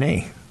Jacques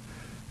Penney,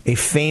 a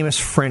famous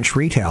French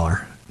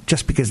retailer,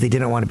 just because they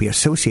didn't want to be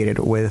associated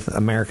with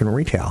American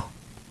retail.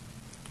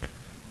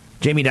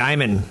 Jamie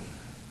Dimon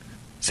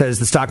says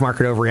the stock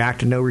market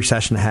overreacted, no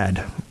recession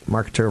ahead.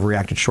 Markets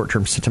overreacted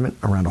short-term sentiment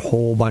around a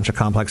whole bunch of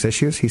complex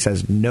issues. He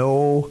says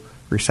no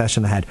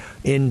recession ahead.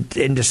 In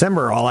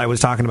December, all I was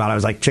talking about, I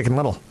was like Chicken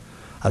Little.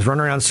 I was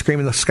running around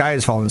screaming, the sky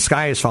is falling,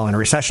 a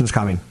recession's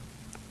coming.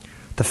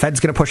 The Fed's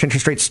going to push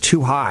interest rates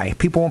too high.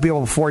 People won't be able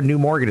to afford new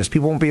mortgages.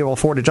 People won't be able to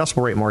afford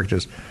adjustable rate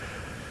mortgages.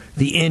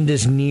 The end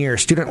is near.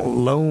 Student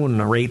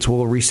loan rates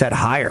will reset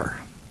higher.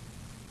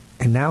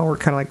 And now we're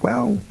kind of like,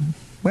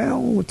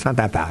 well, it's not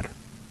that bad.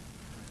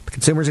 The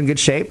consumer's in good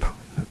shape.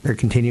 They're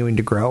continuing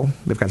to grow.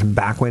 They've got some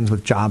backwinds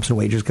with jobs and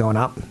wages going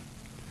up.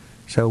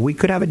 So we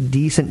could have a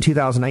decent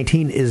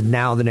 2019 is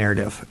now the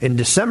narrative. In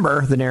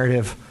December, the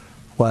narrative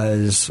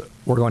was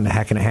we're going to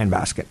heck in a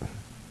handbasket.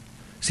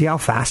 See how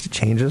fast it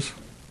changes?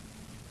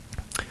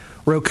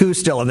 Roku's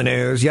still in the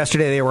news.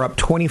 Yesterday, they were up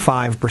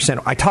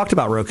 25%. I talked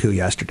about Roku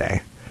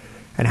yesterday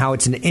and how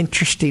it's an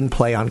interesting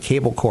play on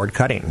cable cord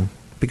cutting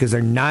because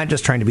they're not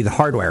just trying to be the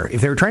hardware.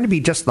 If they were trying to be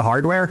just the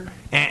hardware,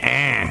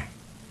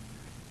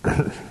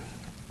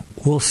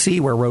 we'll see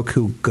where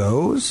Roku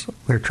goes.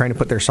 They're trying to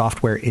put their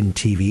software in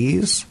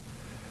TVs.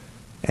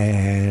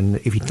 And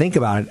if you think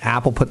about it,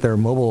 Apple put their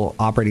mobile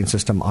operating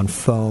system on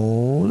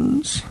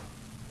phones.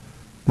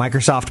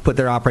 Microsoft put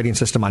their operating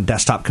system on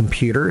desktop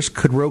computers.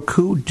 Could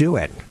Roku do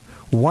it?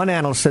 One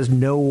analyst says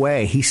no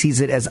way. He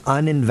sees it as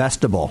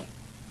uninvestable.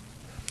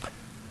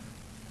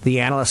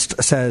 The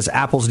analyst says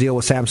Apple's deal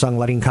with Samsung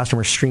letting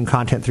customers stream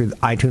content through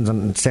iTunes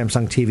on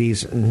Samsung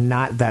TVs,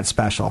 not that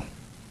special.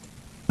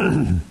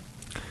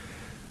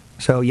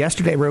 So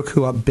yesterday,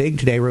 Roku up big.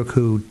 Today,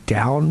 Roku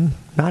down,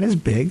 not as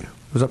big.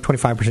 It was up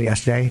 25%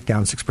 yesterday,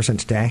 down 6%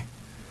 today.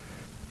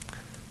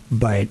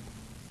 But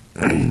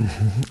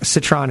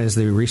Citron is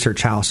the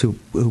research house who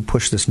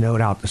pushed this note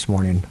out this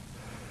morning.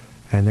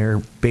 And they're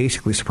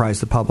basically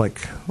surprised the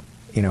public,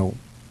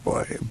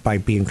 by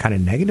being kind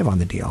of negative on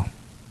the deal.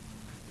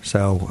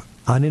 So,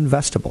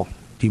 uninvestable.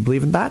 Do you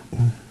believe in that?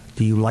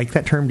 Do you like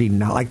that term? Do you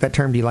not like that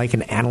term? Do you like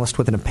an analyst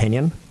with an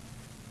opinion?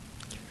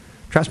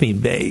 Trust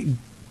me,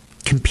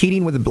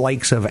 competing with the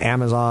likes of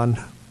Amazon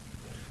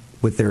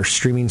with their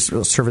streaming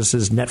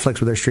services, Netflix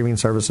with their streaming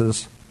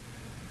services,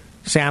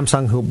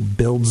 Samsung who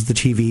builds the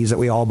TVs that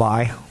we all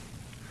buy,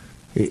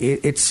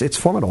 it's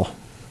formidable.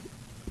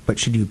 But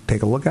should you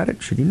take a look at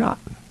it? Should you not?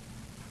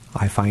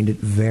 I find it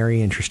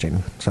very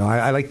interesting. So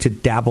I like to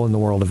dabble in the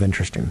world of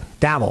interesting.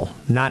 Dabble,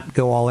 not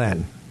go all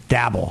in.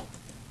 Dabble.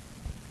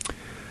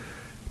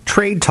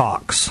 Trade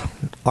talks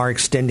are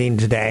extending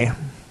today.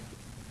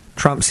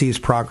 Trump sees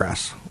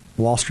progress.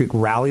 Wall Street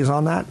rallies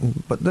on that,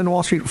 but then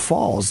Wall Street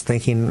falls,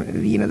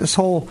 thinking, this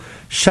whole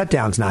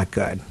shutdown's not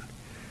good.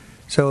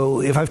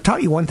 So if I've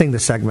taught you one thing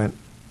this segment,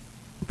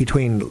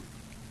 between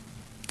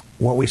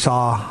what we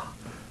saw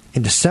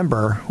in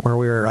December, where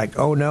we were like,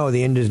 oh no,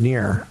 the end is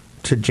near,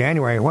 to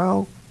January,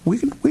 well, we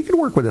can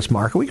work with this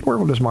market. We can work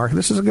with this market.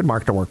 This is a good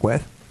market to work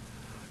with.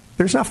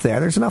 There's enough there.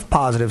 There's enough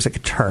positives that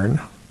could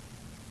turn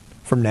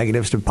from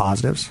negatives to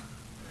positives.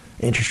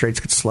 Interest rates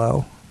could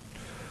slow.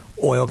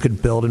 Oil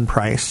could build in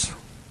price.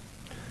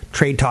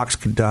 Trade talks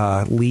could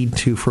lead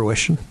to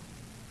fruition.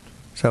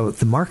 So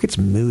the market's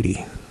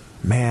moody.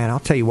 Man, I'll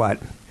tell you what.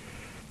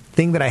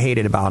 Thing that I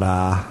hated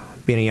about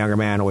being a younger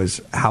man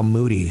was how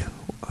moody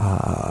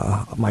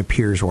my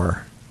peers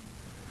were.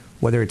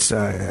 Whether it's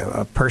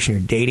a person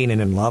you're dating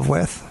and in love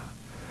with,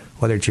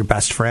 whether it's your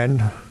best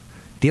friend,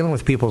 dealing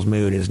with people's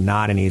mood is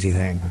not an easy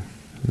thing.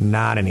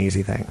 Not an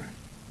easy thing.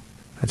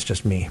 That's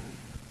just me.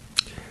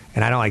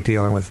 And I don't like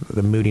dealing with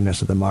the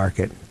moodiness of the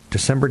market.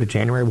 December to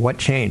January, what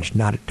changed?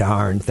 Not a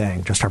darn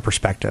thing. Just our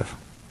perspective.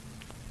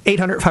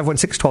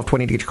 800-516-1220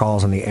 to get your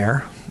calls on the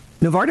air.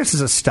 Novartis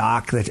is a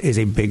stock that is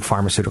a big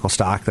pharmaceutical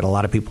stock that a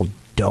lot of people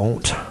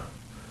don't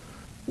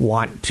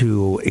want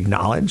to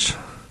acknowledge,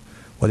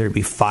 whether it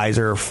be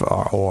Pfizer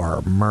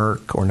or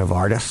Merck or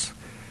Novartis.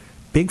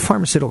 Big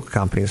pharmaceutical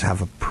companies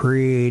have a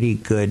pretty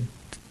good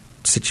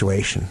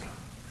situation.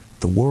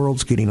 The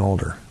world's getting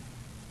older.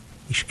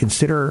 You should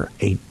consider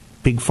a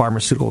big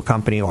pharmaceutical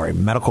company or a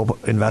medical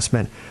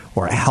investment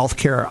or a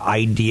healthcare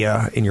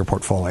idea in your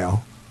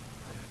portfolio.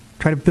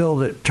 Try to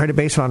build it. Try to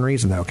base it on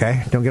reason, though,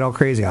 okay? Don't get all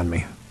crazy on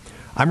me.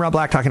 I'm Rob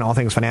Black, talking all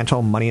things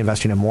financial, money,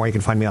 investing, and more. You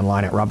can find me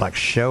online at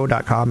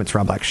robblackshow.com. It's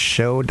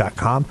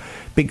robblackshow.com.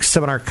 Big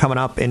seminar coming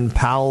up in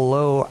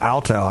Palo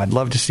Alto. I'd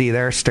love to see you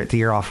there. Start the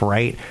year off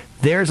right.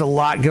 There's a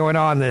lot going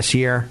on this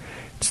year.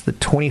 It's the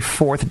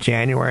 24th of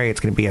January. It's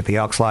going to be at the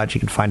Elks Lodge. You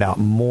can find out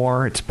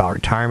more. It's about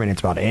retirement. It's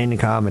about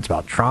income. It's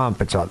about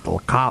Trump. It's about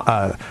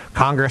the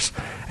Congress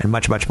and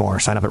much, much more.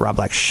 Sign up at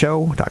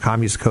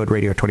robblackshow.com. Use the code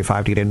radio25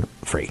 to get in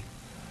free.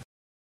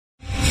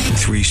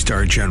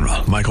 3-star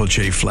General Michael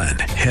J. Flynn,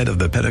 head of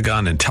the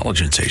Pentagon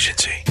Intelligence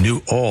Agency,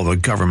 knew all the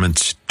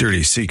government's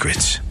dirty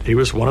secrets. He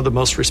was one of the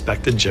most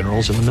respected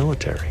generals in the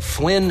military.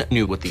 Flynn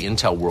knew what the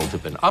intel world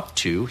had been up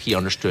to. He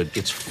understood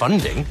its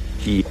funding.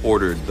 He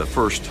ordered the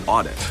first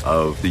audit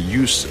of the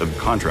use of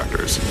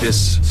contractors.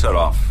 This set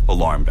off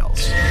alarm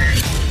bells.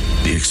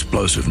 The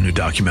explosive new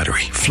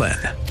documentary, Flynn,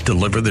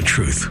 Deliver the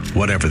Truth,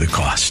 Whatever the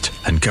Cost,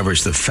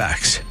 uncovers the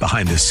facts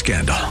behind this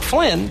scandal.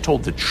 Flynn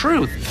told the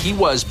truth. He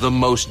was the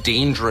most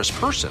dangerous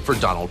person for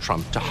Donald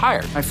Trump to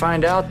hire. I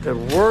find out the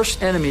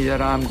worst enemy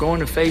that I'm going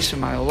to face in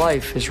my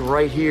life is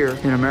right here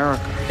in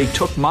America. They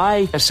took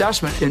my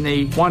assessment and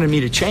they wanted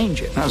me to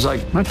change it. And I was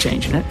like, I'm not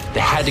changing it. They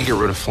had to get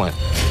rid of Flynn.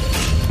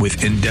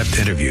 With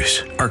in-depth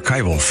interviews,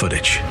 archival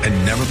footage,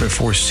 and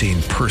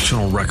never-before-seen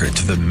personal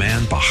records of the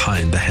man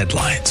behind the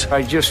headlines.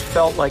 I just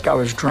felt like I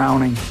was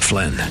drowning.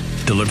 Flynn,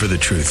 Deliver the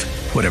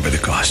Truth, Whatever the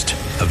Cost.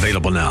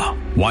 Available now.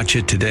 Watch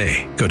it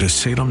today. Go to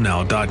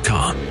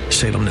salemnow.com.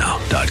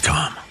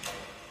 salemnow.com.